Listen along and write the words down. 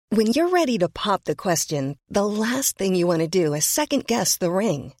When you're ready to pop the question, the last thing you want to do is second-guess the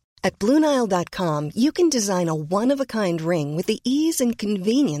ring. At BlueNile.com, you can design a one-of-a-kind ring with the ease and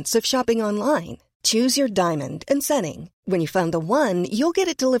convenience of shopping online. Choose your diamond and setting. When you find the one, you'll get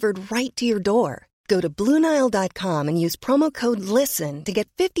it delivered right to your door. Go to BlueNile.com and use promo code LISTEN to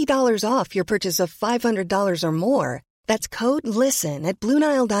get $50 off your purchase of $500 or more. That's code LISTEN at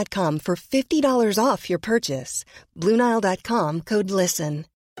BlueNile.com for $50 off your purchase. BlueNile.com, code LISTEN.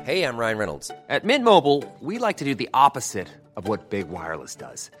 Hey, I'm Ryan Reynolds. At Mint Mobile, we like to do the opposite of what Big Wireless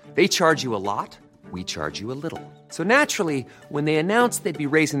does. They charge you a lot, we charge you a little. So naturally, when they announced they'd be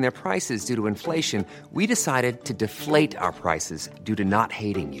raising their prices due to inflation, we decided to deflate our prices due to not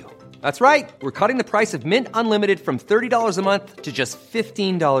hating you. That's right. We're cutting the price of Mint Unlimited from $30 a month to just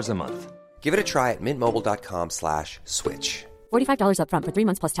 $15 a month. Give it a try at mintmobile.com/switch. $45 up front for 3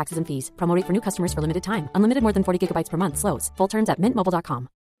 months plus taxes and fees. Promo rate for new customers for limited time. Unlimited more than 40 gigabytes per month. Slows full terms at mintmobile.com.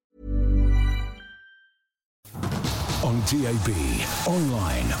 On DAB,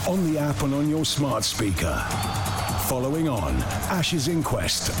 online, on the app and on your smart speaker. Following on, Ash's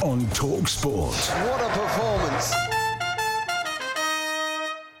Inquest on Talk Sport. What a performance.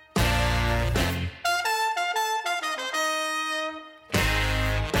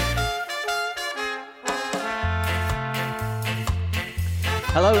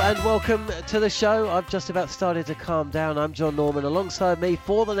 Hello and welcome to the show. I've just about started to calm down. I'm John Norman. Alongside me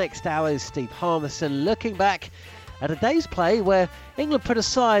for the next hour is Steve Harmison, looking back at a day's play where England put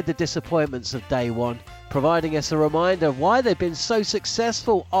aside the disappointments of day one, providing us a reminder of why they've been so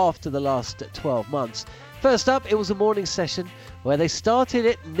successful after the last 12 months. First up, it was a morning session where they started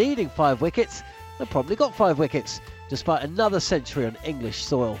it needing 5 wickets and probably got 5 wickets, despite another century on English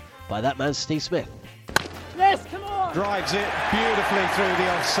soil by that man Steve Smith. Yes, come on! Drives it beautifully through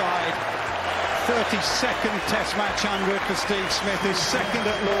the offside. 32nd Test match 100 for Steve Smith. His second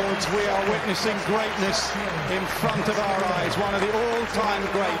at Lord's. We are witnessing greatness in front of our eyes. One of the all-time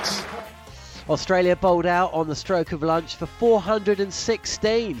greats. Australia bowled out on the stroke of lunch for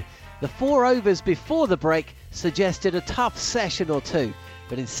 416. The 4 overs before the break suggested a tough session or two,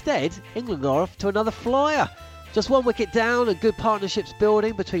 but instead England got off to another flyer. Just 1 wicket down and good partnerships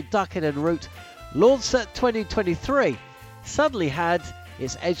building between Duckett and Root. Lord's 2023 suddenly had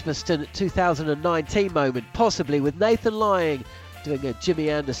its Edgbaston 2019 moment, possibly with Nathan Lyon doing a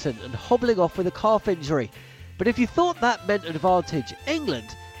Jimmy Anderson and hobbling off with a calf injury. But if you thought that meant advantage England,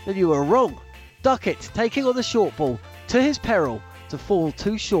 then you were wrong. Duckett taking on the short ball to his peril to fall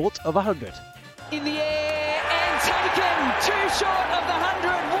too short of 100. In the air and taken, too short of the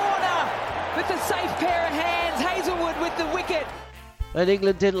 100. Warner with the safe pair of hands. Hazelwood with the wicket. And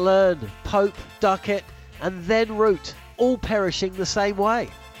England didn't learn. Pope, Duckett and then Root, all perishing the same way.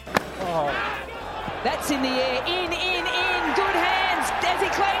 Oh. That's in the air. In. Good hands. Has he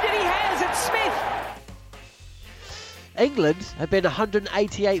claimed it? He has. It's Smith. England had been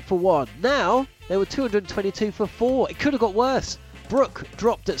 188 for 1. Now they were 222 for 4. It could have got worse. Brooke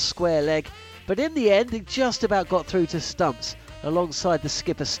dropped at square leg, but in the end he just about got through to stumps alongside the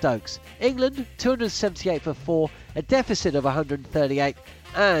skipper Stokes. England 278 for 4, a deficit of 138,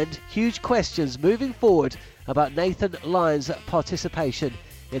 and huge questions moving forward about Nathan Lyon's participation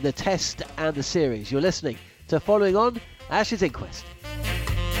in the Test and the series. You're listening to Following On, Ash's Inquest.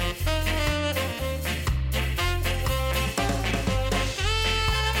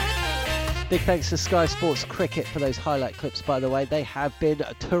 Big thanks to Sky Sports Cricket for those highlight clips, by the way. They have been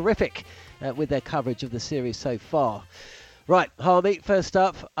terrific with their coverage of the series so far. Right, Harmy, first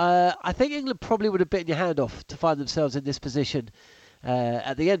up, I think England probably would have bitten your hand off to find themselves in this position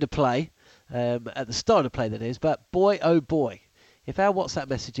at the end of play, at the start of play that is, but boy oh boy, if our WhatsApp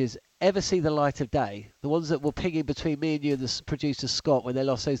messages ever see the light of day, the ones that were pinging between me and you and the producer Scott when they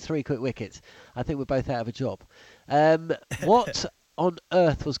lost those 3 quick wickets, I think we're both out of a job. What on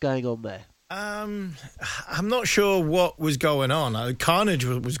earth was going on there? I'm not sure what was going on. Carnage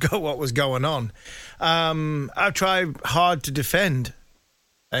was what was going on. I've tried hard to defend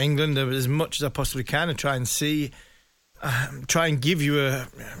England as much as I possibly can and try and see, try and give you a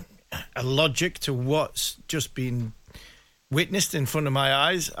logic to what's just been witnessed in front of my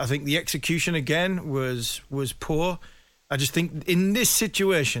eyes. I think the execution again was poor. I just think in this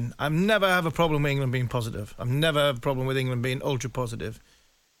situation, I've never have a problem with England being positive. I've never have a problem with England being ultra positive.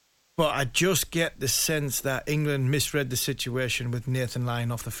 But I just get the sense that England misread the situation with Nathan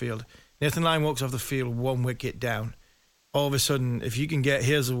Lyon off the field. Nathan Lyon walks off the field 1 wicket down. All of a sudden, if you can get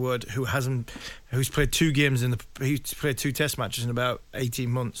Hazelwood, who's played 2 games he's played 2 Test matches in about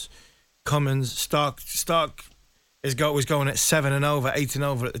 18 months. Cummins, Stark was going at 7 and over, 8 and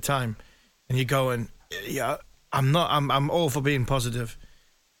over at the time, and you're going, yeah, I'm all for being positive.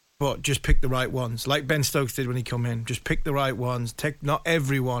 but just pick the right ones, like Ben Stokes did when he come in. Just pick the right ones, take not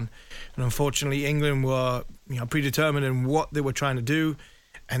everyone. And unfortunately, England were predetermined in what they were trying to do,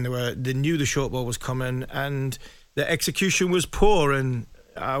 and they knew the short ball was coming, and the execution was poor. And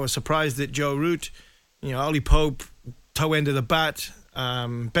I was surprised that Joe Root, Ollie Pope, toe end of the bat.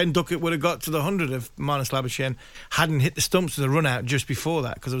 Ben Duckett would have got to the 100 if Marnus Labuschagne hadn't hit the stumps with a run out just before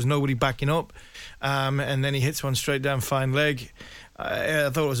that, because there was nobody backing up. And then he hits one straight down fine leg. I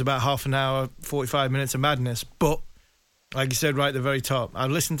thought it was about half an hour, 45 minutes of madness. But, like you said right at the very top, I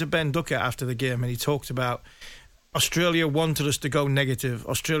listened to Ben Duckett after the game, and he talked about Australia wanted us to go negative.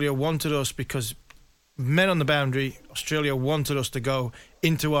 Australia wanted us because men on the boundary. Australia wanted us to go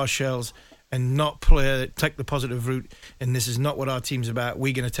into our shells and not take the positive route. And this is not what our team's about.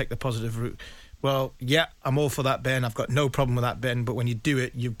 We're going to take the positive route. Well, yeah, I'm all for that, Ben. I've got no problem with that, Ben. But when you do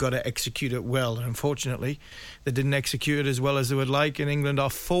it, you've got to execute it well. And unfortunately, they didn't execute it as well as they would like. And England are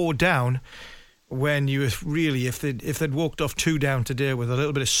 4 down when you really, if they'd walked off 2 down today with a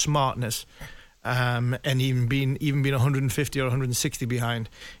little bit of smartness, and even been 150 or 160 behind,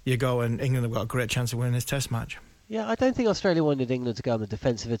 you go, and England have got a great chance of winning this Test match. Yeah, I don't think Australia wanted England to go on the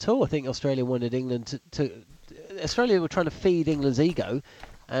defensive at all. I think Australia wanted England to Australia were trying to feed England's ego,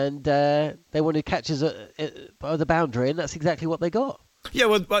 and they wanted catches at the boundary, and that's exactly what they got. Yeah,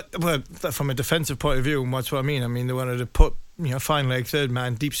 well, from a defensive point of view, and that's what I mean. I mean, they wanted to put fine leg, third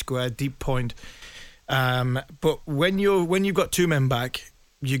man, deep square, deep point. But when you've got 2 men back,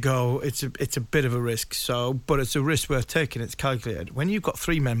 you go, it's a bit of a risk. But it's a risk worth taking. It's calculated. When you've got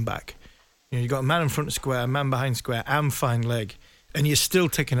 3 men back, you've got a man in front of square, a man behind square, and fine leg, and you're still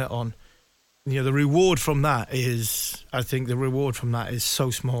taking it on. The reward from that is, I think the reward from that is so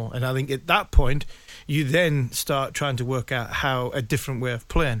small. And I think at that point, you then start trying to work out a different way of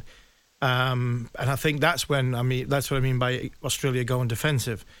playing. And I think that's what I mean by Australia going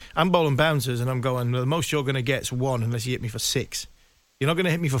defensive. I'm bowling bouncers, and I'm going, the most you're going to get is 1 unless you hit me for 6. You're not going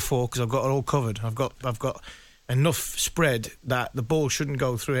to hit me for 4 because I've got it all covered. I've got enough spread that the ball shouldn't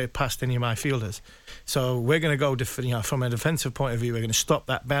go through it past any of my fielders. So we're going to go from a defensive point of view. We're going to stop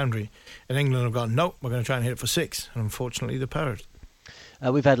that boundary. And England have gone, nope, we're going to try and hit it for 6. And unfortunately, they parried.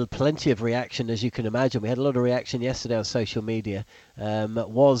 We've had plenty of reaction, as you can imagine. We had a lot of reaction yesterday on social media.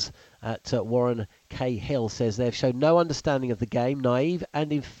 Was at Warren K. Hill says they've shown no understanding of the game, naive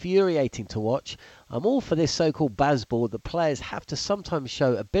and infuriating to watch. I'm all for this so-called Bazball. The players have to sometimes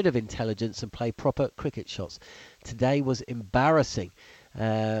show a bit of intelligence and play proper cricket shots. Today was embarrassing.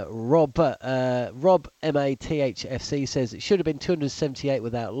 Rob MATHFC says it should have been 278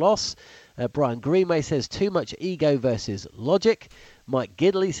 without loss. Brian Greenway says too much ego versus logic. Mike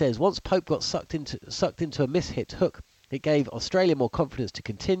Gidley says once Pope got sucked into a mishit hook, it gave Australia more confidence to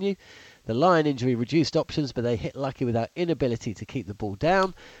continue. The Lyon injury reduced options, but they hit lucky with our inability to keep the ball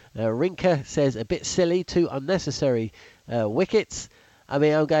down. Rinker says a bit silly, 2 unnecessary wickets. I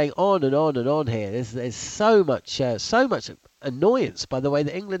mean, I'm going on and on and on here. There's so much annoyance by the way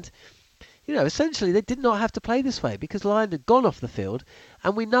that England, essentially they did not have to play this way because Lyon had gone off the field,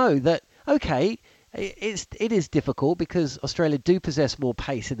 and we know that, okay, it is difficult because Australia do possess more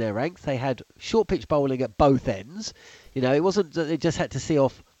pace in their ranks. They had short pitch bowling at both ends. It wasn't that they just had to see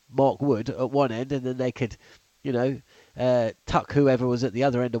off Mark Wood at one end and then they could, tuck whoever was at the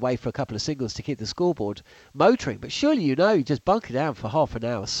other end away for a couple of singles to keep the scoreboard motoring. But surely you just bunker down for half an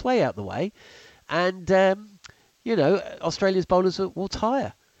hour, sway out the way, and Australia's bowlers will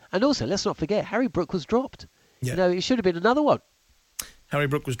tire. And also, let's not forget, Harry Brook was dropped. Yeah. It should have been another one. Harry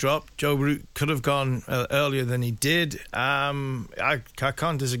Brook was dropped. Joe Root could have gone earlier than he did. I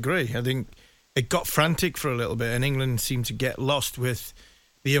can't disagree. I think it got frantic for a little bit, and England seemed to get lost with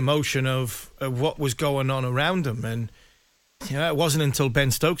the emotion of what was going on around them. And it wasn't until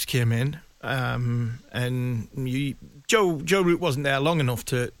Ben Stokes came in, and Joe Root wasn't there long enough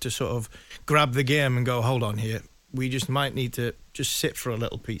to sort of grab the game and go, hold on here, we just might need to just sit for a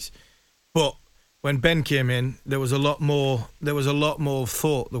little piece. But when Ben came in, there was a lot more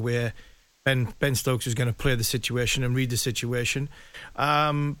thought the way Ben Stokes was going to play the situation and read the situation.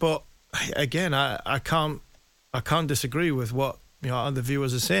 But again, I can't disagree with what other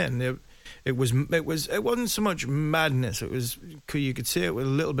viewers are saying. It wasn't so much madness. You could say it was a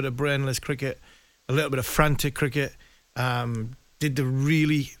little bit of brainless cricket, a little bit of frantic cricket. Did they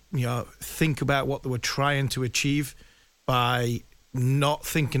really think about what they were trying to achieve by not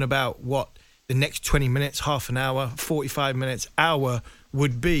thinking about what the next 20 minutes, half an hour, 45 minutes, hour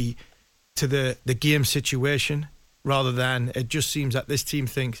would be to the game situation, rather than it just seems that this team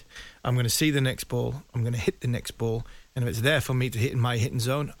thinks, I'm going to see the next ball, I'm going to hit the next ball, and if it's there for me to hit in my hitting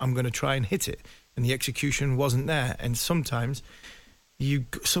zone, I'm going to try and hit it. And the execution wasn't there. And sometimes,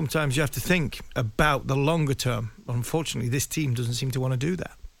 sometimes you have to think about the longer term. Unfortunately, this team doesn't seem to want to do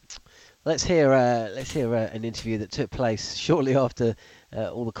that. Let's hear an interview that took place shortly after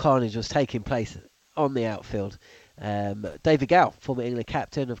all the carnage was taking place on the outfield. David Gow, former England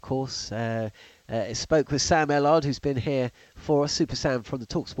captain, of course, spoke with Sam Ellard, who's been here for us, Super Sam from the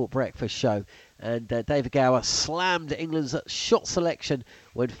TalkSport Breakfast Show. And David Gower slammed England's shot selection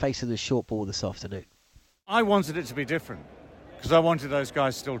when facing the short ball this afternoon. I wanted it to be different because I wanted those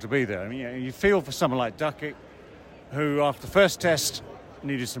guys still to be there. I mean, you feel for someone like Duckett, who after the first test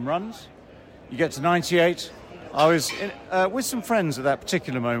needed some runs. You get to 98. I was with some friends at that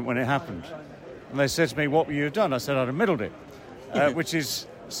particular moment when it happened. And they said to me, what would you have done? I said I'd have middled it, which is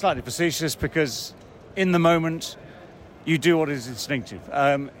slightly facetious because in the moment you do what is instinctive.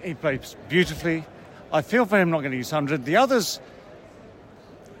 He plays beautifully. I feel for him not getting his 100. The others,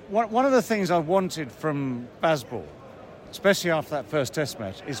 one of the things I wanted from Bazball, especially after that first test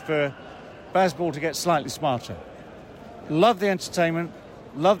match, is for Bazball to get slightly smarter. Love the entertainment,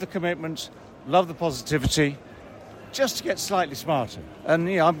 love the commitment, love the positivity, just to get slightly smarter. And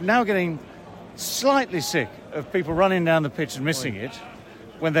I'm now getting slightly sick of people running down the pitch and missing it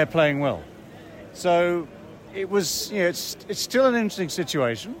when they're playing well. So it was, it's still an interesting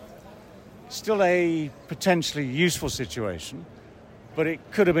situation, still a potentially useful situation, but it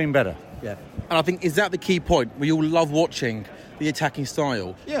could have been better. Yeah, and I think, is that the key point? We all love watching the attacking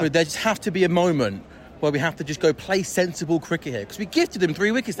style, but there just have to be a moment where we have to just go play sensible cricket here, because we gifted them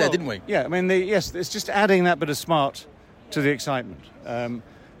 3 wickets there, didn't we? Yeah, I mean, yes, it's just adding that bit of smart to the excitement.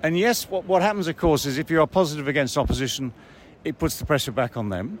 And yes, what happens, of course, is if you are positive against opposition, it puts the pressure back on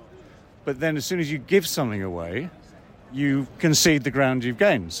them. But then as soon as you give something away, you concede the ground you've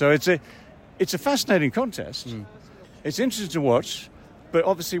gained. So it's a fascinating contest. It's interesting to watch, but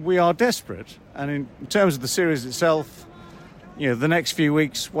obviously we are desperate. And in terms of the series itself, the next few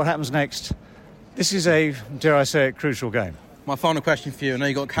weeks, what happens next, this is a, dare I say it, crucial game. My final question for you, I know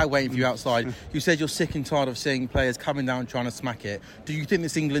you've got Cal waiting for you outside. You said you're sick and tired of seeing players coming down trying to smack it. Do you think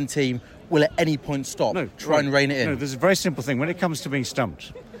this England team will at any point stop, try and rein it in? No, there's a very simple thing. When it comes to being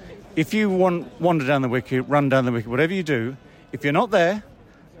stumped, if you wander down the wicket, run down the wicket, whatever you do, if you're not there,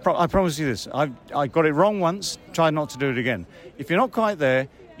 I promise you this, I got it wrong once, try not to do it again. If you're not quite there,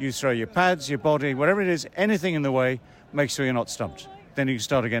 you throw your pads, your body, whatever it is, anything in the way, make sure you're not stumped. Then you can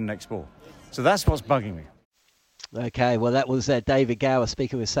start again next ball. So that's what's bugging me. Okay, well, that was David Gower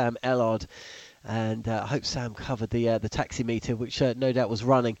speaking with Sam Ellard, and I hope Sam covered the taxi meter, which no doubt was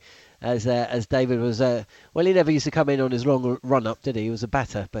running as David was. Well, he never used to come in on his long run up, did he? He was a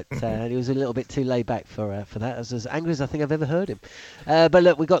batter, but he was a little bit too laid back for that. As angry as I think I've ever heard him. But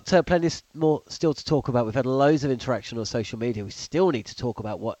look, we've got plenty more still to talk about. We've had loads of interaction on social media. We still need to talk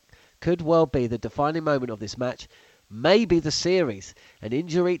about what could well be the defining moment of this match. Maybe the series. An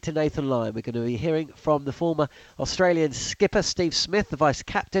injury to Nathan Lyon. We're going to be hearing from the former Australian skipper Steve Smith, the vice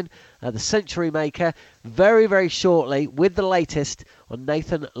captain, the century maker, very, very shortly with the latest on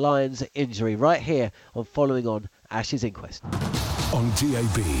Nathan Lyon's injury right here on Following On Ashes Inquest. On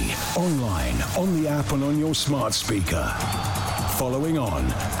DAB, online, on the app and on your smart speaker. Following On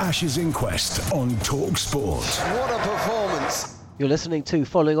Ashes Inquest on TalkSport. What a performance. You're listening to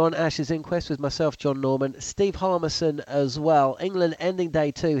Following On Ashes Inquest with myself, John Norman, Steve Harmison as well. England ending day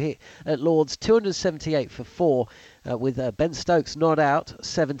 2 here at Lord's, 278 for 4, with Ben Stokes not out,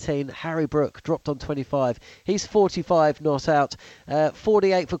 17. Harry Brook dropped on 25. He's 45 not out.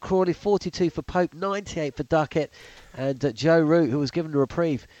 48 for Crawley, 42 for Pope, 98 for Duckett. And Joe Root, who was given a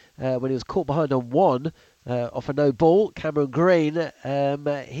reprieve when he was caught behind on 1, off a no ball. Cameron Green,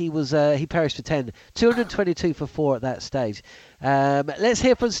 he perished for 10. 222 for 4 at that stage. Let's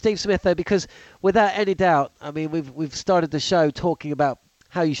hear from Steve Smith though, because without any doubt, I mean, we've started the show talking about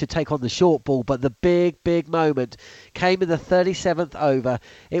how you should take on the short ball, but the big moment came in the 37th over.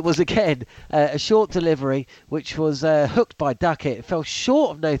 It was again a short delivery which was hooked by Duckett. It fell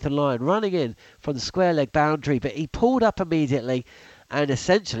short of Nathan Lyon running in from the square leg boundary, but he pulled up immediately and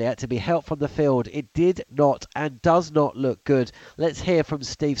essentially had to be helped from the field. It did not and does not look good. Let's hear from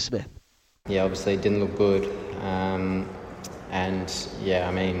Steve Smith. Yeah, obviously it didn't look good.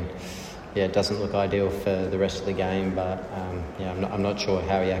 It doesn't look ideal for the rest of the game, but I'm not sure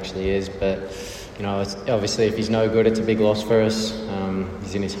how he actually is. But it's, obviously if he's no good, it's a big loss for us.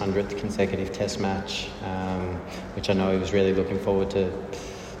 He's in his 100th consecutive Test match, which I know he was really looking forward to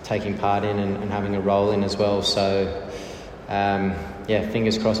taking part in and having a role in as well. So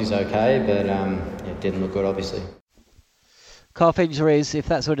fingers crossed he's okay, but it didn't look good, obviously. Calf injuries, if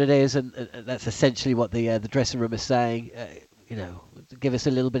that's what it is, and that's essentially what the dressing room is saying. give us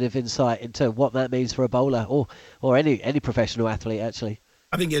a little bit of insight into what that means for a bowler or any professional athlete, actually.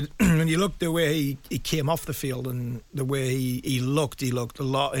 I think when you look the way he came off the field and the way he looked a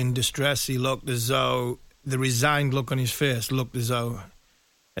lot in distress. He looked as though the resigned look on his face looked as though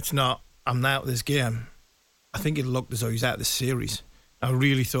it's not, I'm out of this game. I think it looked as though he's out of the series. I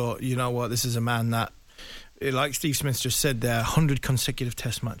really thought, you know what, this is a man that, like Steve Smith just said there, 100 consecutive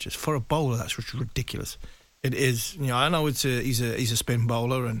test matches. For a bowler, that's ridiculous. It is. I know he's a spin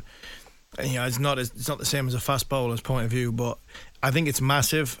bowler and it's not the same as a fast bowler's point of view, but I think it's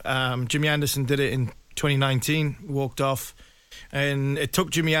massive. Jimmy Anderson did it in 2019, walked off, and it took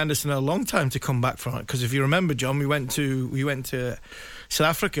Jimmy Anderson a long time to come back from it. Because if you remember, John, we went to South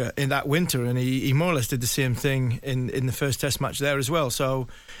Africa in that winter, and he more or less did the same thing in the first Test match there as well. So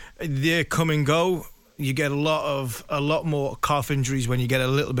they come and go. You get a lot more calf injuries when you get a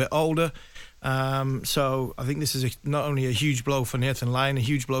little bit older. So I think this is not only a huge blow for Nathan Lyon, a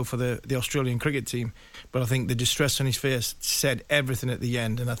huge blow for the Australian cricket team, but I think the distress on his face said everything at the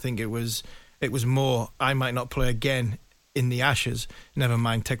end, and I think it was more, I might not play again in the Ashes, never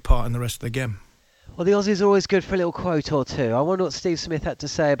mind take part in the rest of the game. Well, the Aussies are always good for a little quote or two. I wonder what Steve Smith had to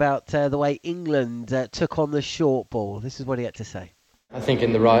say about the way England took on the short ball. This is what he had to say. I think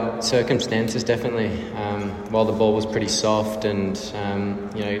in the right circumstances, definitely. While the ball was pretty soft and,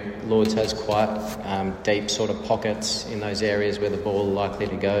 Lords has quite deep sort of pockets in those areas where the ball is likely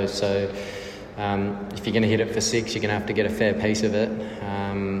to go. So if you're going to hit it for six, you're going to have to get a fair piece of it.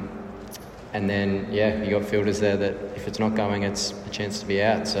 And then, you got fielders there that if it's not going, it's a chance to be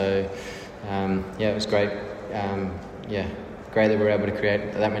out. So, it was great. Great that we were able to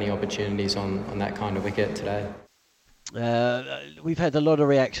create that many opportunities on that kind of wicket today. We've had a lot of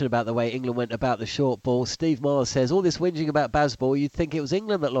reaction about the way England went about the short ball. Steve Mars says, all this whinging about Bazball, you'd think it was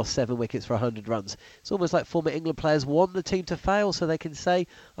England that lost 7 wickets for 100 runs. It's almost like former England players want the team to fail so they can say,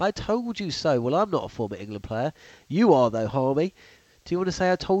 I told you so. Well, I'm not a former England player. You are, though, Harmy. Do you want to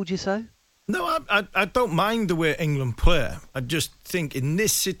say I told you so? No, I don't mind the way England play. I just think in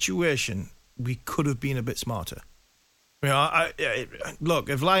this situation, we could have been a bit smarter. Look,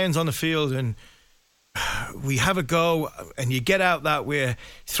 if Lyon's on the field and we have a go and you get out that way,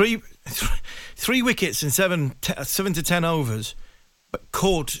 three wickets in 7 to 10 overs, but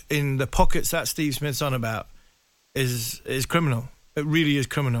caught in the pockets that Steve Smith's on about is criminal. It really is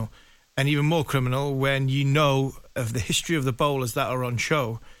criminal. And even more criminal when you know of the history of the bowlers that are on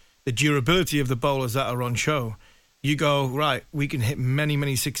show, the durability of the bowlers that are on show. You go, right, we can hit many,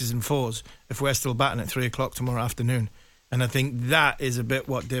 many sixes and fours if we're still batting at 3 o'clock tomorrow afternoon. And I think that is a bit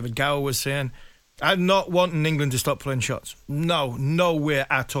what David Gower was saying. I'm not wanting England to stop playing shots. No, nowhere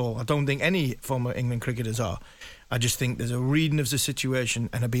at all. I don't think any former England cricketers are. I just think there's a reading of the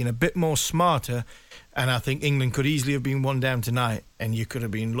situation and being a bit more smarter. And I think England could easily have been one down tonight. And you could have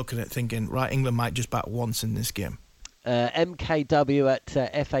been looking at thinking, right, England might just bat once in this game. MKW at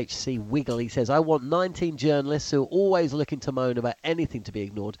FHC Wiggle, he says, I want 19 journalists who are always looking to moan about anything to be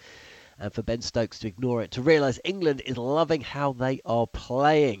ignored, and for Ben Stokes to ignore it, to realise England is loving how they are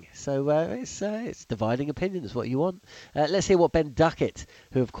playing. So it's dividing opinion is what you want. Let's hear what Ben Duckett,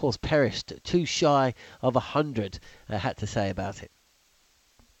 who of course perished too shy of 100, had to say about it.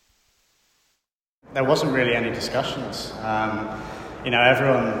 There wasn't really any discussions.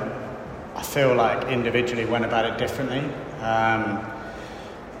 Everyone, I feel like individually went about it differently. I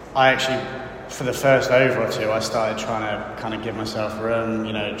actually, for the first over or two, I started trying to kind of give myself room,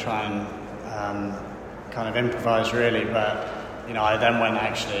 try and kind of improvise really. But, I then went I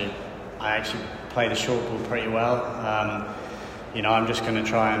actually played the short ball pretty well. I'm just going to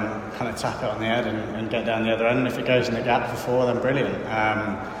try and kind of tap it on the head and get down the other end. And if it goes in the gap for 4, then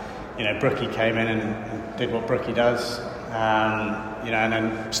brilliant. Brookie came in and did what Brookie does. And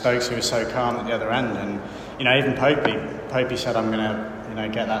then Stokes, who was so calm at the other end, and even Popey said, I'm going to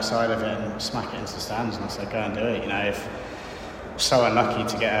get that side of it and smack it into the stands, and I said, go and do it. If so unlucky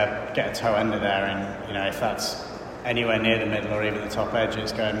to get a toe ender there, and if that's anywhere near the middle or even the top edge,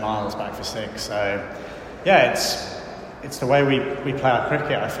 it's going miles back for 6. So it's the way we play our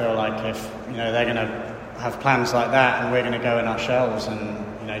cricket. I feel like if they're going to have plans like that and we're going to go in our shells and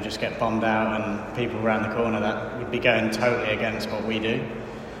just get bombed out and people around the corner, that would be going totally against what we do.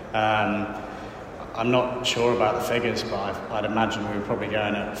 I'm not sure about the figures, but I'd imagine we were probably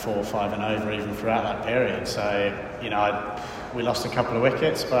going at 4, 5 and over even throughout that period. So, we lost a couple of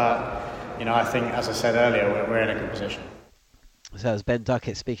wickets, but, I think, as I said earlier, we're in a good position. So as Ben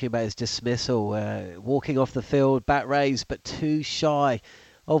Duckett speaking about his dismissal, walking off the field, bat raised, but too shy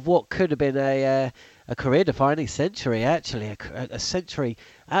of what could have been a a career-defining century, actually, a century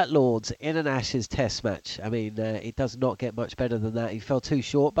at Lord's in an Ashes Test match. I mean, it does not get much better than that. He fell too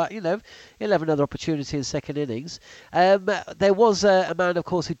short, but, he'll have another opportunity in second innings. There was a man, of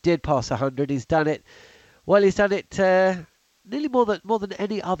course, who did pass 100. He's done it nearly more than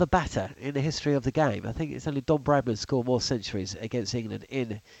any other batter in the history of the game. I think it's only Don Bradman scored more centuries against England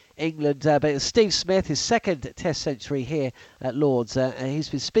in England. But it's Steve Smith, his second Test century here at Lord's. He's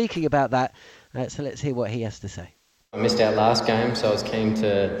been speaking about that. So let's hear what he has to say. I missed out last game, so I was keen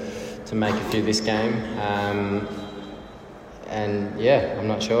to make a few this game. And yeah, I'm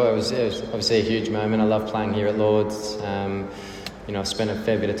not sure. It was obviously a huge moment. I love playing here at Lord's. I've spent a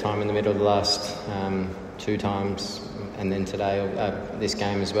fair bit of time in the middle of the last 2 times, and then today this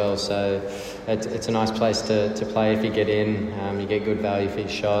game as well. So it's a nice place to play if you get in. You get good value for your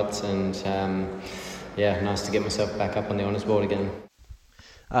shots, and nice to get myself back up on the honours board again.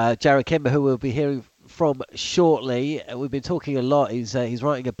 Jarrod Kimber, who we'll be hearing from shortly. We've been talking a lot. He's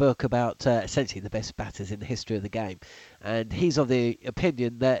writing a book about essentially the best batters in the history of the game, and he's of the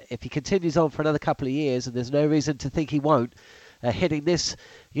opinion that if he continues on for another couple of years, and there's no reason to think he won't, hitting this,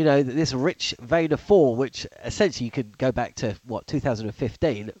 this rich vein of form, which essentially you could go back to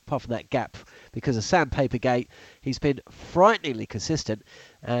 2015, apart from that gap because of Sandpapergate, he's been frighteningly consistent.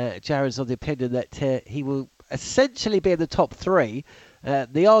 Jarrod's of the opinion that he will essentially be in the top 3.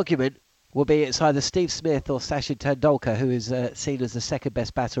 The argument will be it's either Steve Smith or Sachin Tendulkar, who is seen as the second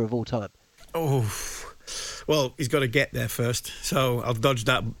best batter of all time. Oh, well, he's got to get there first. So I've dodged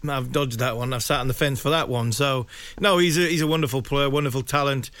that one. I've sat on the fence for that one. So no, he's a wonderful player, wonderful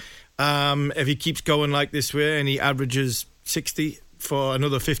talent. If he keeps going like this way and he averages 60 for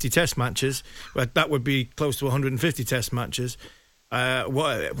another 50 Test matches, that would be close to 150 Test matches.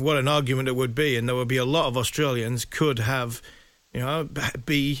 What an argument it would be, and there would be a lot of Australians could have,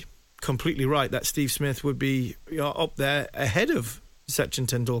 be completely right that Steve Smith would be up there ahead of Sachin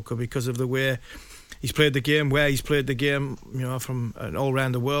Tendulkar because of the way he's played the game, where he's played the game, from all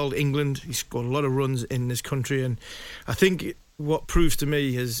around the world. England, he's scored a lot of runs in this country, and I think what proves to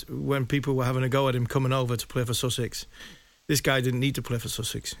me is when people were having a go at him coming over to play for Sussex, this guy didn't need to play for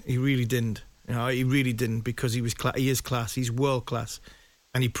Sussex. He really didn't. He really didn't, because he is class. He's world class.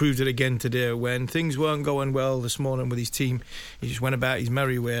 And he proved it again today when things weren't going well this morning with his team. He just went about his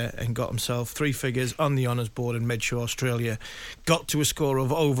merry way and got himself 3 figures on the honours board and made sure Australia got to a score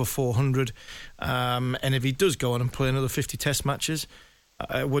of over 400. And if he does go on and play another 50 Test matches,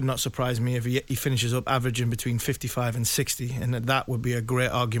 it would not surprise me if he finishes up averaging between 55 and 60. And that would be a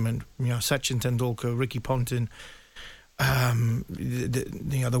great argument. Sachin Tendulkar, Ricky Ponting,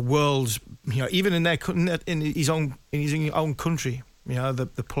 the world's, even in his own country.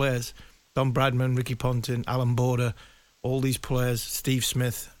 The players, Don Bradman, Ricky Ponting, Alan Border, all these players, Steve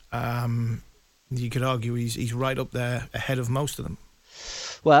Smith, you could argue he's right up there ahead of most of them.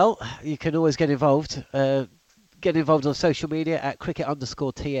 Well, you can always get involved. Get involved on social media at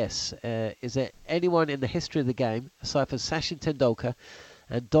cricket_TS. Is there anyone in the history of the game, aside from Sachin Tendulkar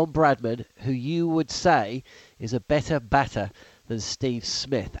and Don Bradman, who you would say is a better batter than Steve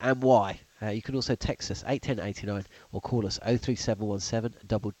Smith, and why? You can also text us 81089 or call us 03717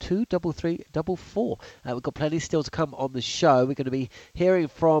 223344. We've got plenty still to come on the show. We're going to be hearing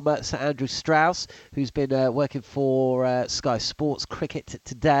from Sir Andrew Strauss, who's been working for Sky Sports Cricket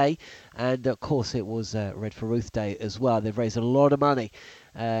today, and of course it was Red for Ruth Day as well. They've raised a lot of money,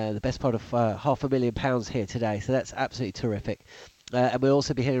 the best part of £500,000 here today, so that's absolutely terrific. And we'll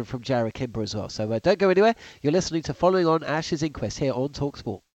also be hearing from Jarrod Kimber as well. So don't go anywhere. You're listening to Following On Ashes Inquest here on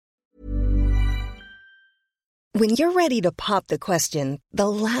TalkSport. When you're ready to pop the question, the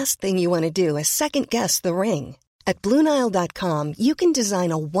last thing you want to do is second-guess the ring. At BlueNile.com, you can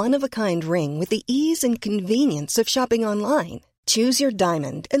design a one-of-a-kind ring with the ease and convenience of shopping online. Choose your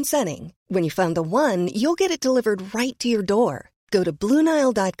diamond and setting. When you find the one, you'll get it delivered right to your door. Go to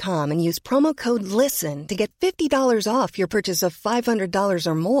BlueNile.com and use promo code LISTEN to get $50 off your purchase of $500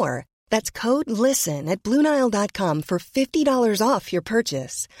 or more. That's code LISTEN at BlueNile.com for $50 off your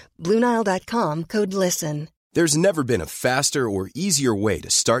purchase. BlueNile.com, code LISTEN. There's never been a faster or easier way to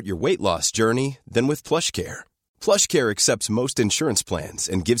start your weight loss journey than with PlushCare. PlushCare accepts most insurance plans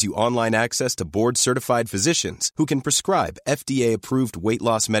and gives you online access to board-certified physicians who can prescribe FDA-approved weight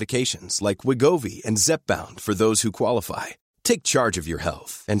loss medications like Wegovy and Zepbound for those who qualify. Take charge of your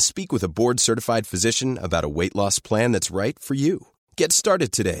health and speak with a board-certified physician about a weight loss plan that's right for you. Get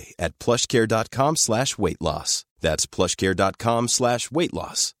started today at plushcare.com/weight loss. That's plushcare.com/weight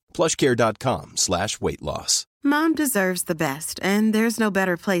loss. plushcare.com/weight loss. Mom deserves the best, and there's no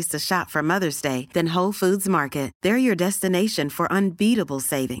better place to shop for Mother's Day than Whole Foods Market. They're your destination for unbeatable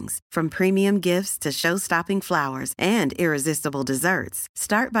savings, from premium gifts to show-stopping flowers and irresistible desserts.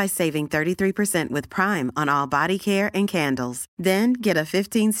 Start by saving 33% with Prime on all body care and candles. Then get a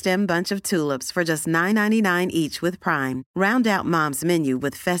 15-stem bunch of tulips for just $9.99 each with Prime. Round out Mom's menu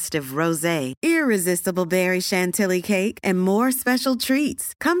with festive rosé, irresistible berry chantilly cake, and more special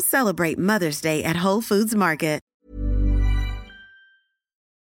treats. Come celebrate Mother's Day at Whole Foods Market.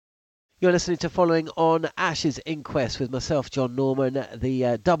 You're listening to Following On Ashes Inquest with myself, John Norman,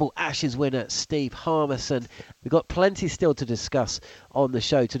 the double Ashes winner, Steve Harmison. We've got plenty still to discuss on the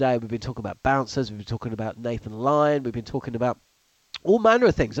show today. We've been talking about bouncers, we've been talking about Nathan Lyon, we've been talking about all manner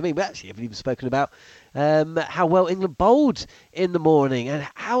of things. I mean, we actually haven't even spoken about how well England bowled in the morning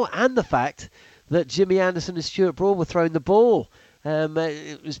and the fact that Jimmy Anderson and Stuart Broad were throwing the ball.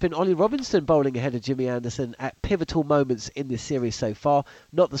 It's been Ollie Robinson bowling ahead of Jimmy Anderson at pivotal moments in this series so far.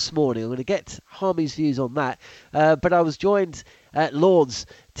 Not this morning. I'm going to get Harmy's views on that. But I was joined at Lords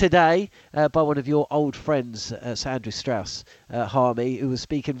today by one of your old friends, Sir Andrew Strauss, Harmy, who was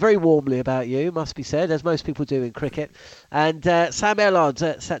speaking very warmly about you, must be said, as most people do in cricket. And Sam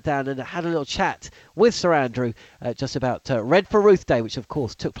Ellard sat down and had a little chat with Sir Andrew just about Red for Ruth Day, which of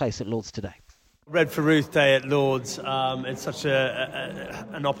course took place at Lords today. Red for Ruth Day at Lords, it's such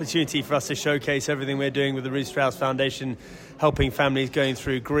an opportunity for us to showcase everything we're doing with the Ruth Strauss Foundation, helping families going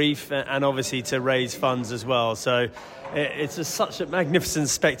through grief and obviously to raise funds as well. So it's such a magnificent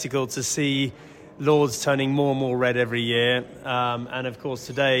spectacle to see Lords turning more and more red every year. And of course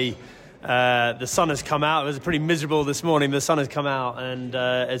today the sun has come out. It was pretty miserable this morning. The sun has come out and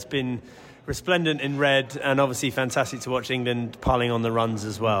it's been resplendent in red, and obviously fantastic to watch England piling on the runs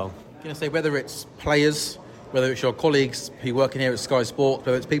as well. I'm going to say, whether it's players, whether it's your colleagues who work in here at Sky Sport,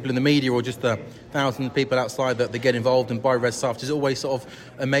 whether it's people in the media or just the thousands of people outside that they get involved and buy red stuff, does it always sort of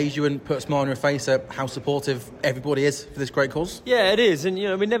amaze you and put a smile on your face at how supportive everybody is for this great cause? Yeah, it is. And,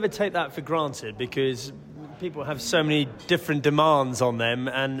 we never take that for granted because people have so many different demands on them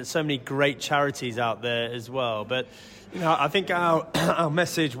and so many great charities out there as well. But, I think our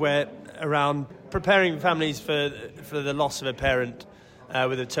message around preparing families for the loss of a parent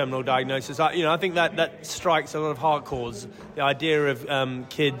with a terminal diagnosis, I think that strikes a lot of heart chords. The idea of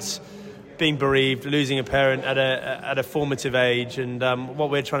kids being bereaved, losing a parent at a formative age, and what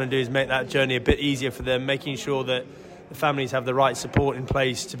we're trying to do is make that journey a bit easier for them, making sure that the families have the right support in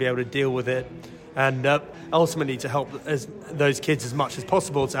place to be able to deal with it, and ultimately to help those kids as much as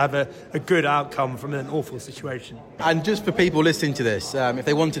possible to have a good outcome from an awful situation. And just for people listening to this, if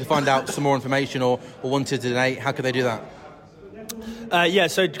they wanted to find out some more information or wanted to donate, how could they do that?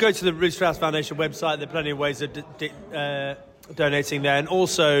 So go to the Ruth Strauss Foundation website. There are plenty of ways of donating there, and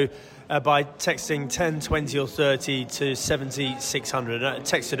also by texting 10, 20 or 30 to 70600.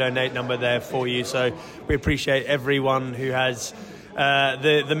 Text to donate number there for you. So we appreciate everyone who has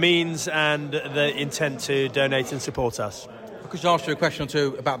the means and the intent to donate and support us. I could ask you a question or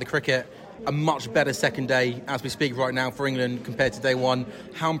two about the cricket. A much better second day as we speak right now for England compared to day one.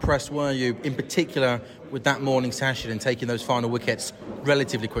 How impressed were you in particular with that morning's session and taking those final wickets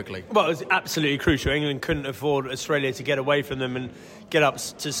relatively quickly? Well, it was absolutely crucial. England couldn't afford Australia to get away from them and get up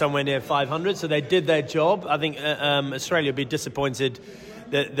to somewhere near 500, so they did their job. I think Australia would be disappointed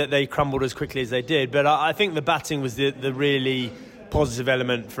that they crumbled as quickly as they did, but I think the batting was the really positive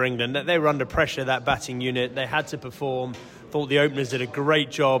element for England. They were under pressure, that batting unit. They had to perform. Thought the openers did a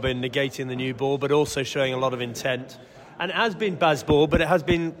great job in negating the new ball, but also showing a lot of intent. And it has been Bazball, but it has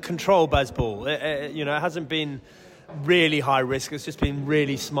been controlled Bazball. It hasn't been really high risk. It's just been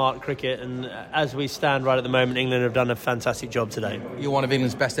really smart cricket. And as we stand right at the moment, England have done a fantastic job today. You're one of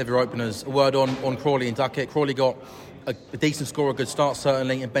England's best ever openers. A word on Crawley and Duckett. Crawley got a decent score, a good start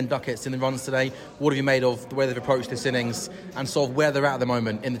certainly, and Ben Duckett's in the runs today. What have you made of the way they've approached this innings and sort of where they're at the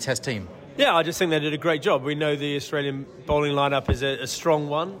moment in the Test team? Yeah, I just think they did a great job. We know the Australian bowling lineup is a strong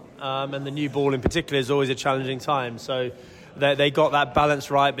one, and the new ball in particular is always a challenging time. So they got that balance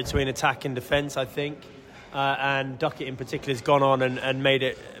right between attack and defence, I think, and Duckett in particular has gone on and made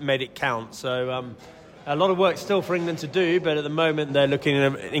it count. So a lot of work still for England to do, but at the moment they're looking in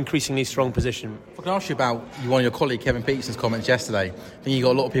an increasingly strong position. If I can ask you about one of your colleague Kevin Peterson's comments yesterday. I think you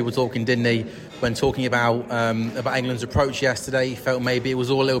got a lot of people talking, didn't he, when talking about England's approach yesterday. He felt maybe it was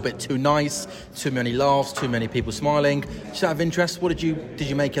all a little bit too nice, too many laughs, too many people smiling. Just out of interest, what did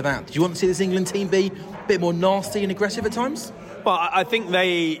you make of that? Did you want to see this England team be a bit more nasty and aggressive at times? Well, I think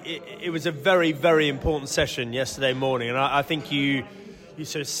it was a very, very important session yesterday morning, and I think you you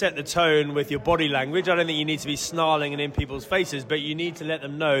sort of set the tone with your body language. I don't think you need to be snarling and in people's faces, but you need to let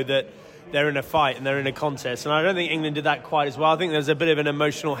them know that they're in a fight and they're in a contest. And I don't think England did that quite as well. I think there's a bit of an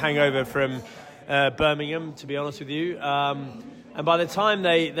emotional hangover from Birmingham, to be honest with you. And by the time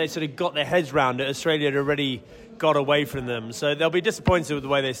they sort of got their heads round it, Australia had already got away from them. So they'll be disappointed with the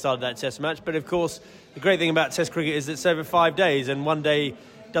way they started that Test match. But of course, the great thing about Test cricket is it's over 5 days, and one day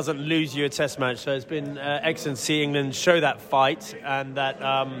doesn't lose you a Test match. So it's been excellent to see England show that fight and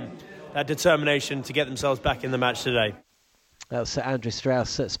that determination to get themselves back in the match today. That was Sir Andrew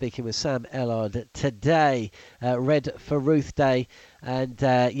Strauss speaking with Sam Ellard today. Red for Ruth Day, and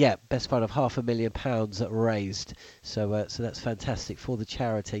best part of £500,000 raised. So that's fantastic for the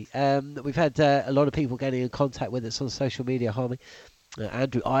charity. We've had a lot of people getting in contact with us on social media, Harmy.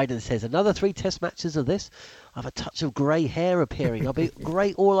 Andrew Iden says, another 3 Test matches of this. I have a touch of grey hair appearing. I'll be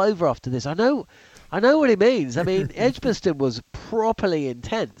grey all over after this. I know what he means. I mean, Edgbaston was properly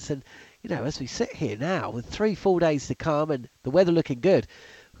intense, and you know, as we sit here now with 3 full days to come and the weather looking good,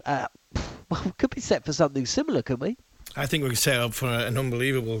 we could be set for something similar, couldn't we? I think we're set up for an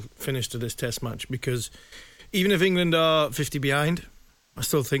unbelievable finish to this Test match, because even if England are 50 behind, I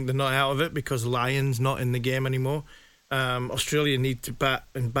still think they're not out of it, because Lyon's not in the game anymore. Australia need to bat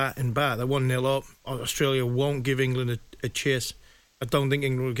and bat and bat. They're 1-0 up. Australia won't give England a chase. I don't think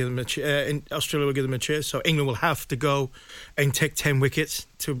England will give them Australia will give them a chase. So England will have to go and take 10 wickets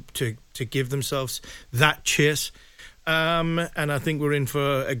to give themselves that chase. And I think we're in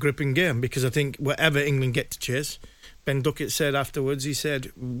for a gripping game, because I think whatever England get to chase, Ben Duckett said afterwards, he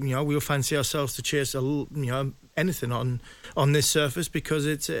said, we'll fancy ourselves to chase anything on this surface, because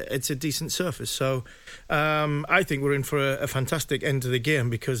it's a decent surface. So I think we're in for a fantastic end to the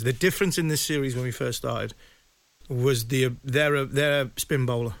game, because the difference in this series when we first started was their spin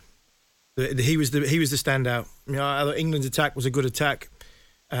bowler. He was the standout. I thought England's attack was a good attack,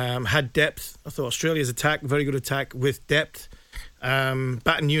 had depth. I thought Australia's attack, very good attack with depth.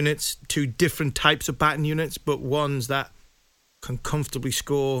 Batting units, 2 different types of batting units, but ones that can comfortably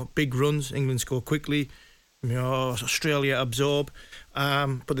score big runs. England score quickly. Australia absorb.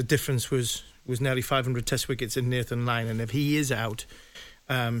 But the difference was nearly 500 Test wickets in Nathan Lyon, and if he is out,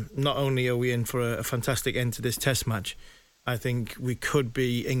 not only are we in for a fantastic end to this Test match, I think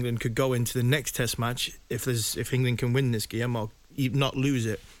England could go into the next Test match if England can win this game or not lose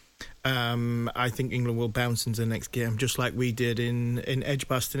it. I think England will bounce into the next game, just like we did in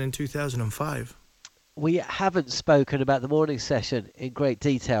Edgbaston in 2005. We haven't spoken about the morning session in great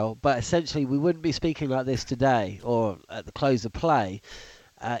detail, but essentially we wouldn't be speaking like this today or at the close of play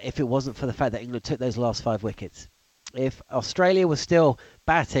if it wasn't for the fact that England took those last 5 wickets. If Australia was still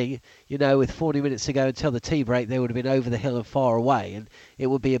batting, with 40 minutes to go until the tea break, they would have been over the hill and far away, and it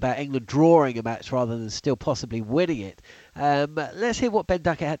would be about England drawing a match rather than still possibly winning it. Let's hear what Ben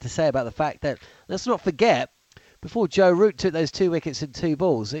Duckett had to say about the fact that, let's not forget, before Joe Root took those 2 wickets and 2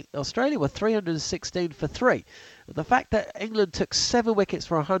 balls, Australia were 316 for 3. The fact that England took 7 wickets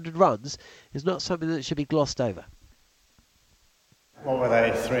for 100 runs is not something that should be glossed over. What were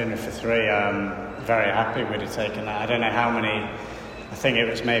they, 300 for 3? Very happy we'd have taken that. I don't know how many, I think it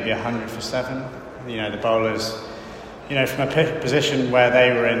was maybe 100 for 7. The bowlers, from a position where they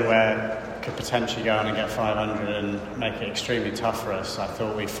were in, where could potentially go on and get 500 and make it extremely tough for us. I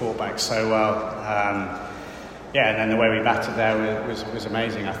thought we fought back so well. And then the way we batted there was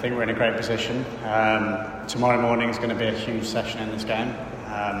amazing. I think we're in a great position. Tomorrow morning is going to be a huge session in this game.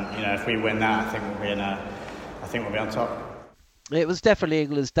 If we win that, I think we'll be on top. It was definitely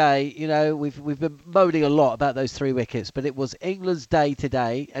England's day. We've been moaning a lot about those 3 wickets, but it was England's day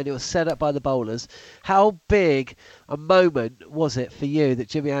today, and it was set up by the bowlers. How big a moment was it for you that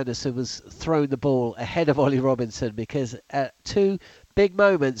Jimmy Anderson was throwing the ball ahead of Ollie Robinson? Because at 2 big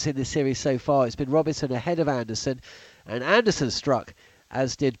moments in this series so far, it's been Robinson ahead of Anderson, and Anderson struck,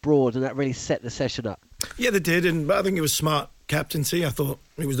 as did Broad, and that really set the session up. Yeah, they did, but I think it was smart captaincy. I thought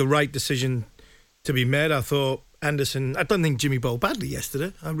it was the right decision to be made. I thought Anderson, I don't think Jimmy bowled badly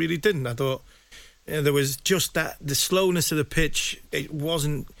yesterday. I really didn't. I thought there was just the slowness of the pitch. It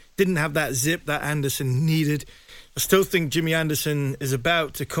didn't have that zip that Anderson needed. I still think Jimmy Anderson is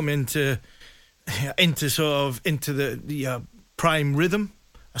about to come into the prime rhythm.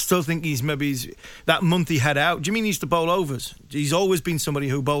 I still think he's that month he had out. Jimmy needs to bowl overs. He's always been somebody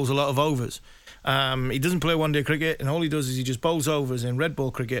who bowls a lot of overs. He doesn't play one-day cricket, and all he does is he just bowls overs in red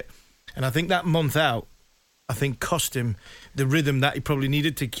ball cricket. And I think that month out, cost him the rhythm that he probably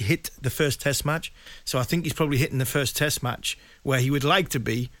needed to hit the first Test match. So I think he's probably hitting the first Test match where he would like to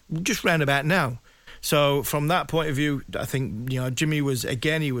be, just round about now. So from that point of view, I think, Jimmy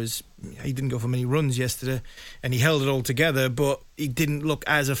he didn't go for many runs yesterday, and he held it all together, but he didn't look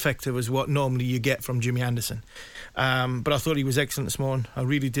as effective as what normally you get from Jimmy Anderson. But I thought he was excellent this morning. I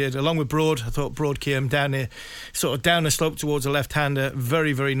really did. Along with Broad, I thought Broad came down there, sort of down the slope towards the left-hander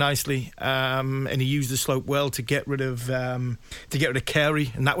very, very nicely, and he used the slope well to get rid of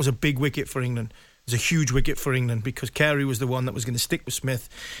Carey, and that was a big wicket for England. It was a huge wicket for England because Carey was the one that was going to stick with Smith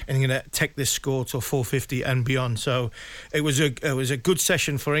and going to take this score to 450 and beyond. So it was a good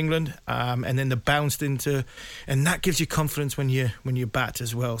session for England, and then they bounced into, and that gives you confidence when you bat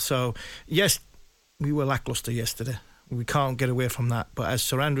as well. So yes, we were lacklustre yesterday. We can't get away from that. But as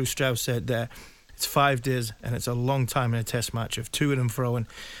Sir Andrew Strauss said there, it's 5 days and it's a long time in a test match of to and froing.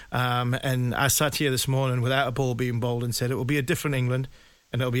 And I sat here this morning without a ball being bowled and said it will be a different England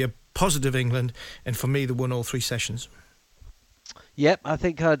and it'll be a positive England. And for me, they won all 3 sessions. Yep, I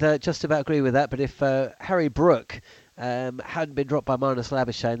think I'd just about agree with that. But if Harry Brook hadn't been dropped by Marnus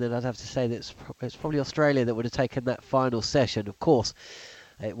Labuschagne, then I'd have to say that it's probably Australia that would have taken that final session. Of course,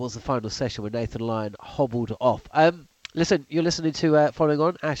 it was the final session when Nathan Lyon hobbled off. Listen, you're listening to Following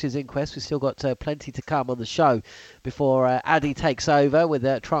On, Ash's Inquest. We've still got plenty to come on the show before Addy takes over with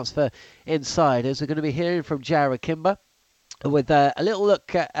Transfer Insiders. We're going to be hearing from Jarrod Kimber with a little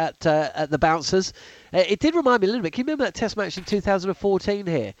look at the bouncers. It did remind me a little bit. Can you remember that test match in 2014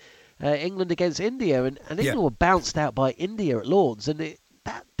 here? England against India, and England were bounced out by India at Lords, and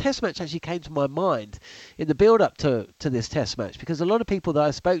that test match actually came to my mind in the build-up to this test match, because a lot of people that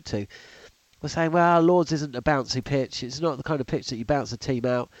I spoke to were saying, well, Lords isn't a bouncy pitch. It's not the kind of pitch that you bounce a team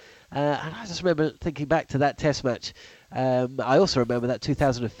out. And I just remember thinking back to that test match. I also remember that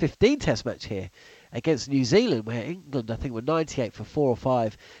 2015 test match here against New Zealand, where England, I think, were 98 for 4 or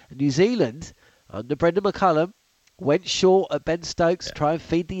 5. And New Zealand, under Brendan McCullum, went short at Ben Stokes, try and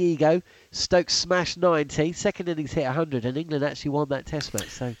feed the ego. Stokes smashed 90, second innings hit 100, and England actually won that test match.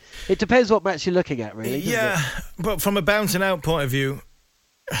 So it depends what match you're looking at, really. Yeah, but from a bouncing out point of view,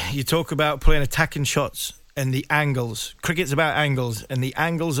 you talk about playing attacking shots and the angles. Cricket's about angles, and the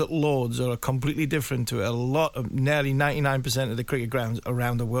angles at Lords are completely different to a lot of, nearly 99% of the cricket grounds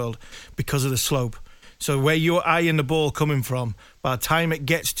around the world because of the slope. So where you're eyeing the ball coming from, by the time it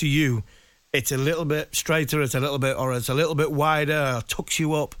gets to you, it's a little bit straighter, it's a little bit wider, or tucks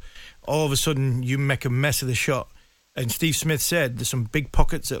you up. All of a sudden, you make a mess of the shot. And Steve Smith said there's some big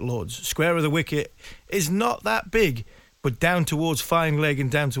pockets at Lords. Square of the wicket is not that big, but down towards fine leg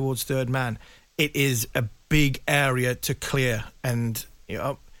and down towards third man, it is a big area to clear. And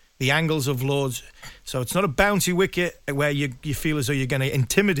the angles of Lords. So it's not a bouncy wicket where you feel as though you're going to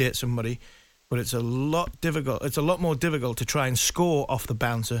intimidate somebody. But it's a lot difficult. It's a lot more difficult to try and score off the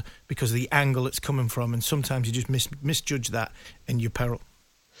bouncer because of the angle it's coming from, and sometimes you just misjudge that and you peril.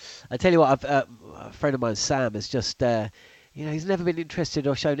 I tell you what, a friend of mine, Sam, has just, he's never been interested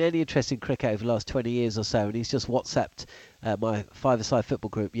or shown any interest in cricket over the last 20 years or so, and he's just WhatsApped my five-a-side football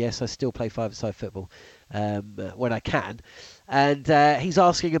group. Yes, I still play five-a-side football when I can, and he's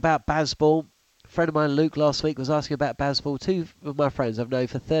asking about Bazball. A friend of mine, Luke, last week was asking about Bazball. 2 of my friends I've known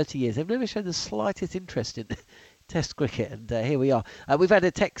for 30 years. They've never shown the slightest interest in Test cricket, and here we are. We've had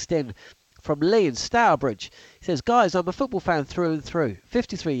a text in from Lee in Stourbridge. He says, guys, I'm a football fan through and through.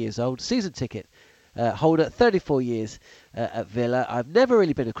 53 years old, season ticket holder, 34 years at Villa. I've never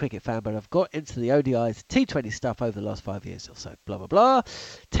really been a cricket fan, but I've got into the ODIs, T20 stuff over the last 5 years or so. Blah, blah, blah.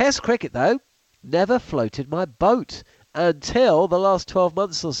 Test cricket, though, never floated my boat until the last 12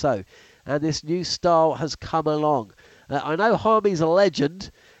 months or so. And this new style has come along. I know Harmy's a legend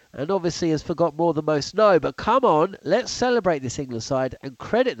and obviously has forgot more than most know, but come on, let's celebrate this England side and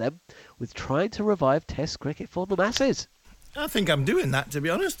credit them with trying to revive Test cricket for the masses. I think I'm doing that, to be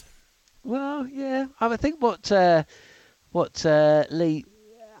honest. Well, yeah. I think what Lee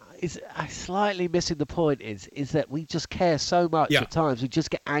is slightly missing the point is that we just care so much at times. We just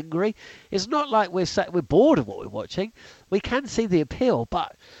get angry. It's not like we're bored of what we're watching. We can see the appeal,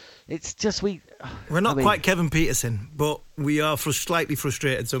 but it's just we're not quite Kevin Peterson, but we are slightly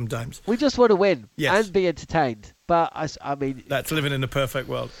frustrated sometimes. We just want to win and be entertained. But I mean, that's living in a perfect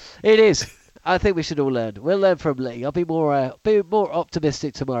world. It is. I think we should all learn. We'll learn from Lee. I'll be more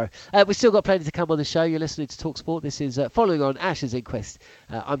optimistic tomorrow. We've still got plenty to come on the show. You're listening to TalkSport. This is Following On Ash's Inquest.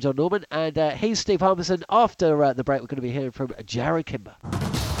 I'm John Norman, and he's Steve Harmison. After the break, we're going to be hearing from Jarrod Kimber.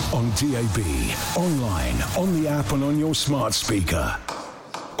 On DAB, online, on the app, and on your smart speaker.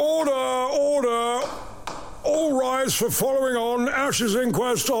 Order! All rise for Following On Ash's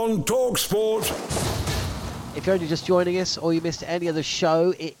Inquest on TalkSport. If you're only just joining us or you missed any of the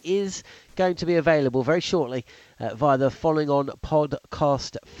show, it is going to be available very shortly via the Following On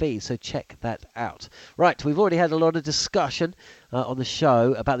podcast feed, so check that out. Right, we've already had a lot of discussion on the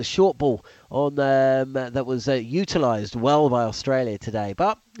show about the short ball on that was utilised well by Australia today,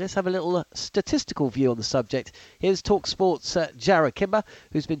 but let's have a little statistical view on the subject. Here's TalkSport's Jarrod Kimber,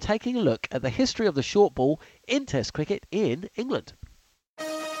 who's been taking a look at the history of the short ball in Test cricket in England.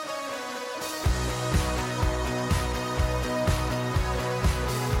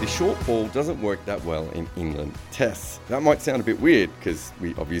 The short ball doesn't work that well in England tests. That might sound a bit weird because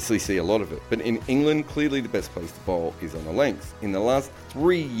we obviously see a lot of it, but in England, clearly the best place to bowl is on the length. In the last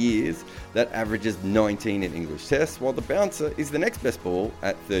 3 years, that averages 19 in English tests, while the bouncer is the next best ball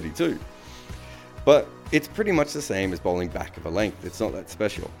at 32. But it's pretty much the same as bowling back of a length. It's not that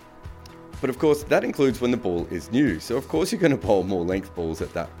special. But of course, that includes when the ball is new, so of course you're going to bowl more length balls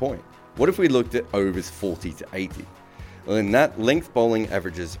at that point. What if we looked at overs 40 to 80? Well, in that, length bowling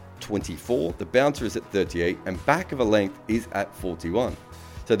averages 24, the bouncer is at 38, and back of a length is at 41.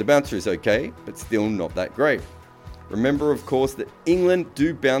 So the bouncer is okay, but still not that great. Remember, of course, that England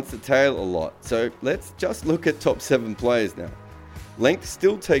do bounce the tail a lot, so let's just look at top 7 players now. Length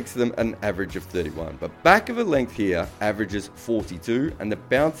still takes them an average of 31, but back of a length here averages 42, and the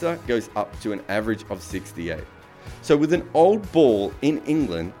bouncer goes up to an average of 68. So with an old ball in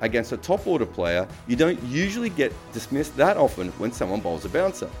England against a top order player, you don't usually get dismissed that often when someone bowls a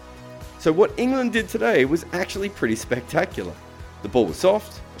bouncer. So what England did today was actually pretty spectacular. The ball was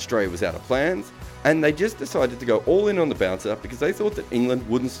soft, Australia was out of plans, and they just decided to go all in on the bouncer because they thought that England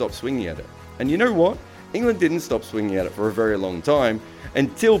wouldn't stop swinging at it. And you know what? England didn't stop swinging at it for a very long time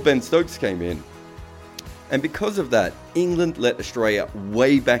until Ben Stokes came in. And because of that, England let Australia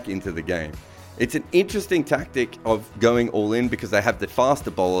way back into the game. It's an interesting tactic of going all in because they have the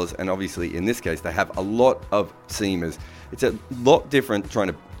faster bowlers, and obviously in this case they have a lot of seamers. It's a lot different trying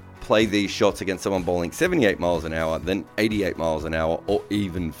to play these shots against someone bowling 78 miles an hour than 88 miles an hour or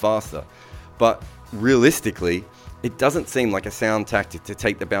even faster. But realistically, it doesn't seem like a sound tactic to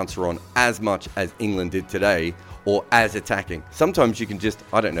take the bouncer on as much as England did today or as attacking. Sometimes you can just,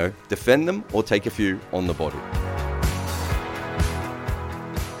 defend them or take a few on the body.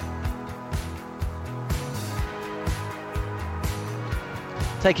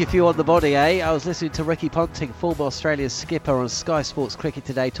 Take a few on the body, eh? I was listening to Ricky Ponting, former Australia's skipper, on Sky Sports Cricket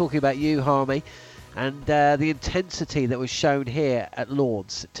today, talking about you, Harmy, and the intensity that was shown here at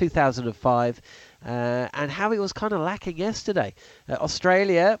Lords 2005, and how it was kind of lacking yesterday.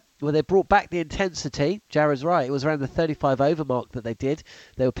 Australia, well, they brought back the intensity. Jared's right, it was around the 35 over mark that they did.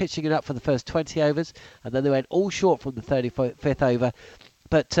 They were pitching it up for the first 20 overs, and then they went all short from the 35th over.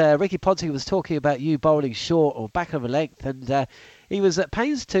 But Ricky Ponting was talking about you bowling short or back of a length, and he was at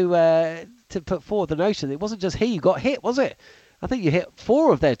pains to put forward the notion that it wasn't just he who got hit, was it? I think you hit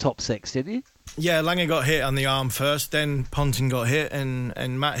 4 of their top 6, didn't you? Yeah, Lange got hit on the arm first, then Ponting got hit,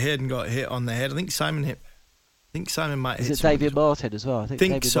 and Matt Hayden got hit on the head. I think Simon might hit. Is it Damien Martin as well? I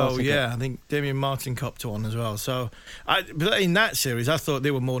think so, yeah. I think Damien Martin copped one as well. So but in that series, I thought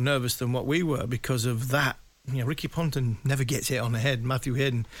they were more nervous than what we were because of that. Ricky Ponting never gets hit on the head. Matthew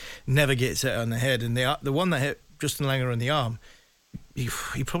Hayden never gets hit on the head. And the one that hit Justin Langer on the arm, he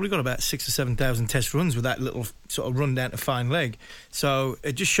probably got about 6,000 or 7,000 test runs with that little sort of run down to fine leg. So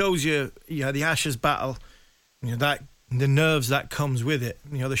it just shows you, the Ashes battle, that the nerves that comes with it.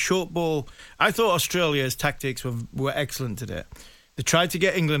 The short ball. I thought Australia's tactics were excellent today. They tried to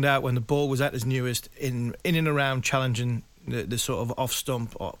get England out when the ball was at its newest, in and around challenging the sort of off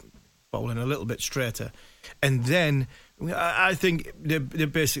stump or bowling a little bit straighter. And then I think they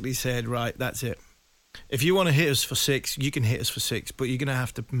basically said, right, that's it. If you want to hit us for 6, you can hit us for 6, but you're going to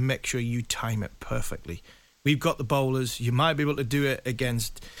have to make sure you time it perfectly. We've got the bowlers. You might be able to do it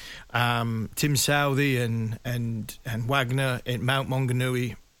against Tim Southey and Wagner at Mount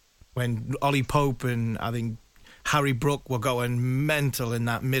Maunganui when Ollie Pope and I think Harry Brook were going mental in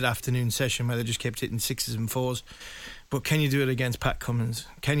that mid-afternoon session where they just kept hitting 6s and 4s. But can you do it against Pat Cummins?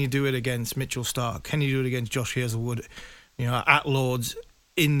 Can you do it against Mitchell Starc? Can you do it against Josh Hazlewood? At Lords,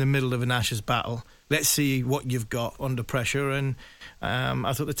 in the middle of an Ashes battle. Let's see what you've got under pressure. And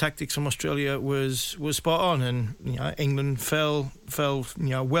I thought the tactics from Australia was spot on. And England fell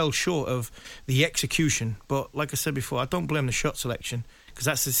well short of the execution. But like I said before, I don't blame the shot selection because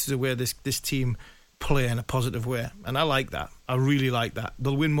this is the way this team play in a positive way. And I like that. I really like that.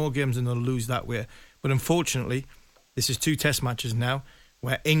 They'll win more games than they'll lose that way. But unfortunately, this is 2 test matches now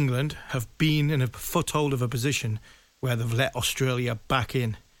where England have been in a foothold of a position where they've let Australia back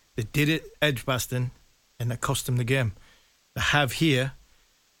in. They did it Edgbaston and that cost them the game. They have here,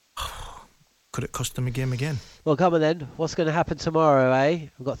 could it cost them a game again? Well, come on then. What's going to happen tomorrow, eh?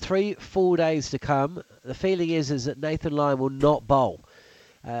 We've got 3 full days to come. The feeling is that Nathan Lyon will not bowl.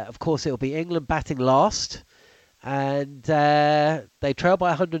 Of course, it'll be England batting last. And they trail by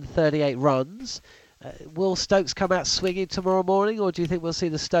 138 runs. Will Stokes come out swinging tomorrow morning, or do you think we'll see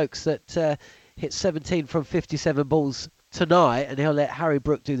the Stokes that hit 17 from 57 balls tonight, and he'll let Harry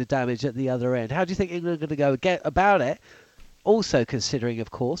Brook do the damage at the other end? How do you think England are going to go about it? Also considering,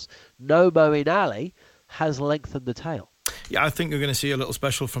 of course, no Moeen Ali has lengthened the tail. Yeah, I think we're going to see a little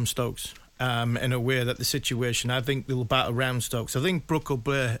special from Stokes. And aware that the situation, I think they'll bat around Stokes. I think Brook will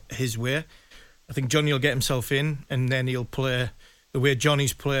play his way. I think Johnny will get himself in, and then he'll play the way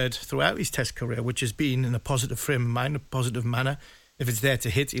Johnny's played throughout his Test career, which has been in a positive frame of mind, a positive manner. If it's there to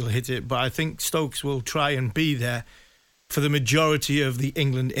hit, he'll hit it. But I think Stokes will try and be there for the majority of the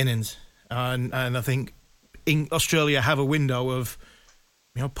England innings. And I think Australia have a window of,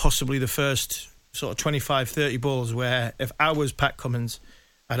 possibly the first sort of 25, 30 balls where if I was Pat Cummins,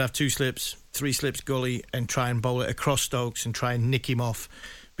 I'd have 2 slips, 3 slips gully and try and bowl it across Stokes and try and nick him off.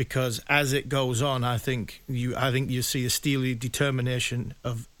 Because as it goes on, I think you see a steely determination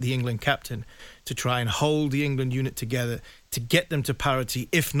of the England captain to try and hold the England unit together, to get them to parity,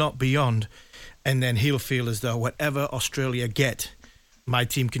 if not beyond. And then he'll feel as though whatever Australia get, my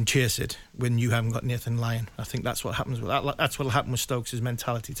team can chase it when you haven't got Nathan Lyon. I think that's what happens with that. That's what'll happen with Stokes'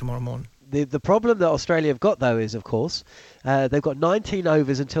 mentality tomorrow morning. The problem that Australia have got, though, is, of course, they've got 19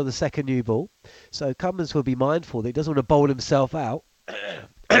 overs until the second new ball. So Cummins will be mindful that he doesn't want to bowl himself out.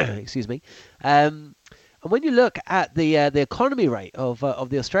 Excuse me. And when you look at the economy rate of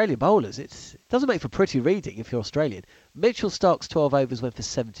the Australian bowlers, it doesn't make for pretty reading if you're Australian. Mitchell Starc's 12 overs went for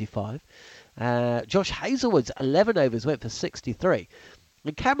 75. Josh Hazlewood's 11 overs went for 63.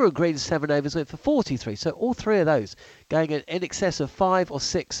 And Cameron Green's 7 overs went for 43. So all 3 of those going in excess of 5 or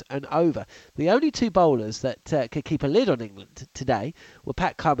 6 and over. The only 2 bowlers that could keep a lid on England today were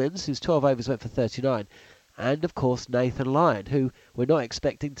Pat Cummins, whose 12 overs went for 39. And, of course, Nathan Lyon, who we're not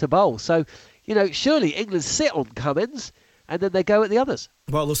expecting to bowl. So, surely England sit on Cummins and then they go at the others.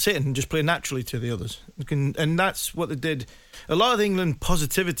 Well, they'll sit and just play naturally to the others. And that's what they did. A lot of the England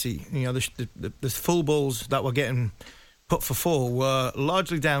positivity, the full balls that were getting put for 4 were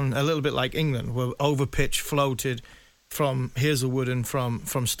largely down a little bit like England, were over-pitched, floated from Hazlewood and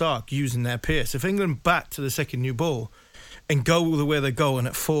from Stark using their pace. If England bat to the second new ball and go the way they're going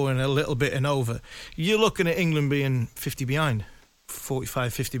at 4 and a little bit and over, you're looking at England being 50 behind,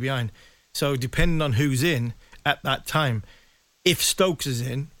 45, 50 behind. So depending on who's in at that time, if Stokes is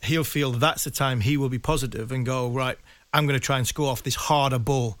in, he'll feel that's the time he will be positive and go, right, I'm going to try and score off this harder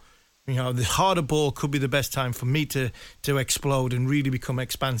ball. The harder ball could be the best time for me to explode and really become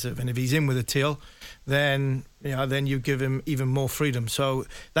expansive. And if he's in with a tail, then you give him even more freedom. So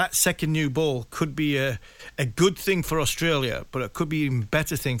that second new ball could be a good thing for Australia, but it could be an even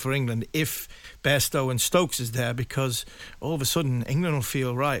better thing for England if Bairstow and Stokes is there, because all of a sudden England will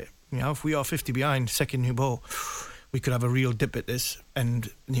feel, right, if we are 50 behind, second new ball, we could have a real dip at this, and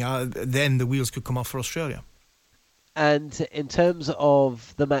then the wheels could come off for Australia. And in terms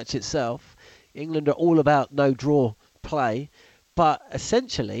of the match itself, England are all about no draw play, but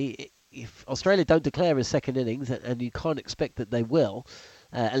essentially, if Australia don't declare a second innings, and you can't expect that they will,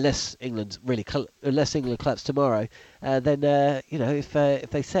 unless England collapse tomorrow, then if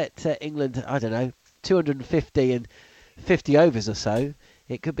they set England, 250 and 50 overs or so,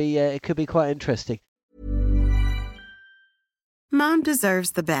 it could be quite interesting. Mom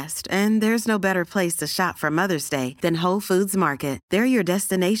deserves the best, and there's no better place to shop for Mother's Day than Whole Foods Market. They're your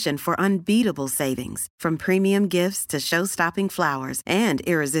destination for unbeatable savings, from premium gifts to show-stopping flowers and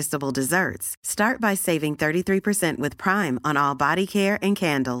irresistible desserts. Start by saving 33% with Prime on all body care and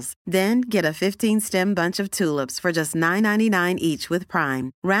candles. Then get a 15-stem bunch of tulips for just $9.99 each with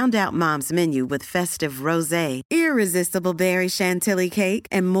Prime. Round out Mom's menu with festive rosé, irresistible berry chantilly cake,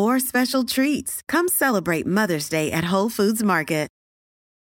 and more special treats. Come celebrate Mother's Day at Whole Foods Market.